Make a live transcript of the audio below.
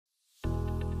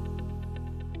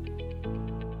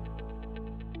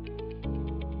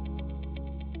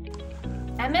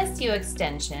MSU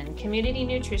Extension Community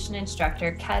Nutrition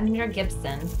Instructor Kendra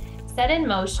Gibson set in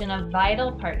motion a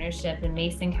vital partnership in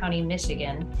Mason County,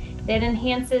 Michigan that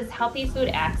enhances healthy food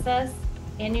access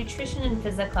and nutrition and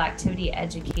physical activity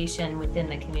education within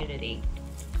the community.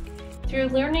 Through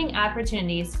learning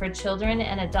opportunities for children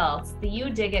and adults, the You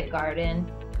Dig It Garden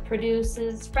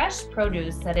produces fresh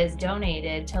produce that is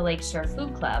donated to Lakeshore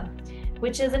Food Club,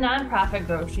 which is a nonprofit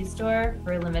grocery store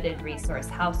for limited resource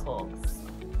households.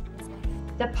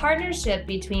 The partnership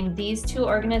between these two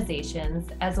organizations,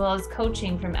 as well as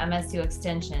coaching from MSU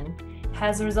Extension,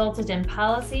 has resulted in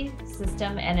policy,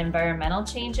 system, and environmental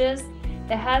changes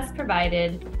that has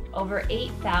provided over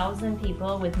 8,000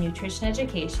 people with nutrition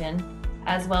education,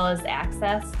 as well as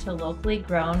access to locally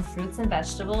grown fruits and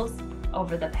vegetables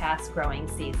over the past growing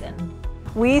season.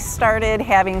 We started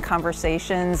having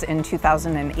conversations in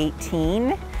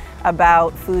 2018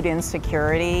 about food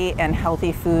insecurity and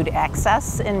healthy food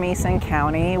access in Mason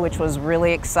County, which was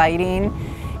really exciting.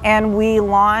 And we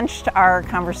launched our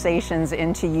conversations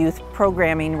into youth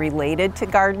programming related to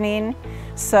gardening.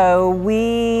 So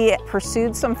we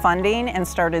pursued some funding and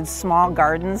started small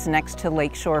gardens next to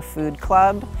Lakeshore Food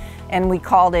Club, and we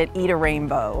called it Eat a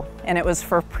Rainbow. And it was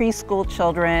for preschool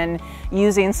children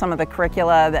using some of the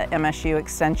curricula that MSU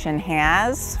Extension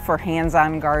has for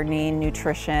hands-on gardening,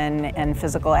 nutrition, and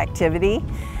physical activity.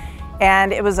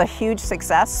 And it was a huge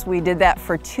success. We did that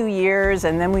for 2 years,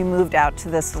 and then we moved out to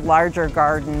this larger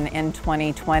garden in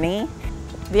 2020.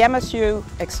 The MSU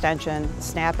Extension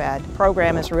SNAP Ed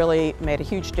program has really made a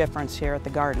huge difference here at the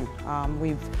garden.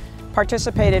 We've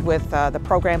participated with the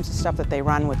programs and stuff that they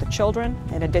run with the children,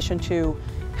 in addition to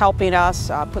helping us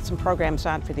put some programs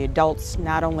on for the adults,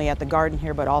 not only at the garden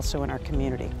here, but also in our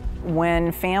community.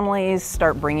 When families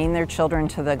start bringing their children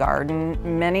to the garden,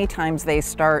 many times they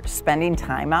start spending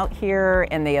time out here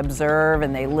and they observe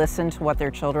and they listen to what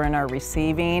their children are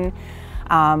receiving.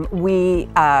 We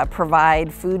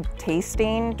provide food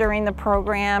tasting during the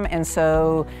program, and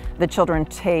so the children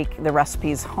take the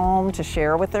recipes home to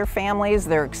share with their families.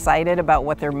 They're excited about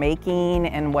what they're making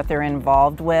and what they're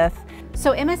involved with.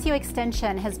 So MSU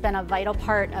Extension has been a vital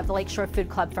part of the Lakeshore Food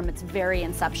Club from its very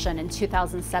inception in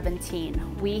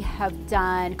 2017. We have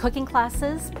done cooking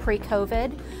classes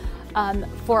pre-COVID.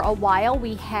 For a while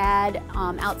we had,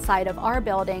 outside of our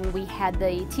building, we had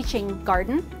the teaching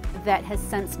garden that has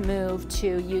since moved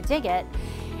to You Dig It.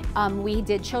 We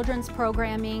did children's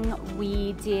programming,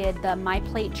 we did the My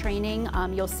Plate training.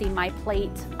 You'll see My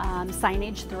Plate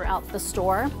signage throughout the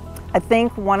store. I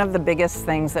think one of the biggest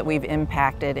things that we've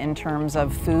impacted in terms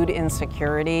of food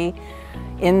insecurity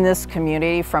in this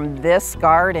community from this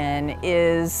garden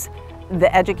is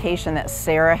the education that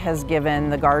Sarah has given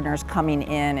the gardeners coming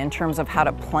in terms of how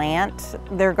to plant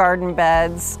their garden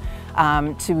beds,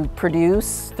 to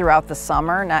produce throughout the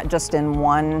summer, not just in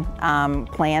one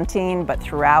planting, but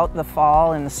throughout the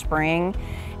fall and the spring.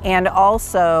 And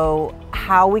also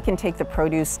how we can take the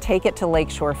produce, take it to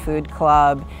Lakeshore Food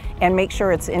Club, and make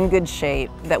sure it's in good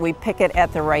shape, that we pick it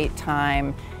at the right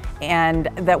time, and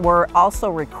that we're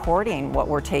also recording what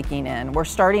we're taking in. We're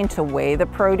starting to weigh the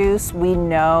produce. We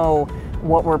know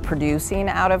what we're producing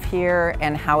out of here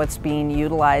and how it's being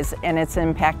utilized, and it's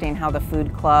impacting how the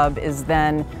food club is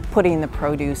then putting the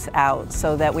produce out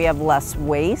so that we have less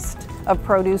waste of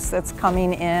produce that's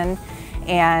coming in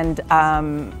and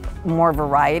more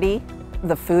variety,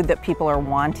 the food that people are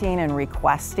wanting and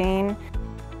requesting.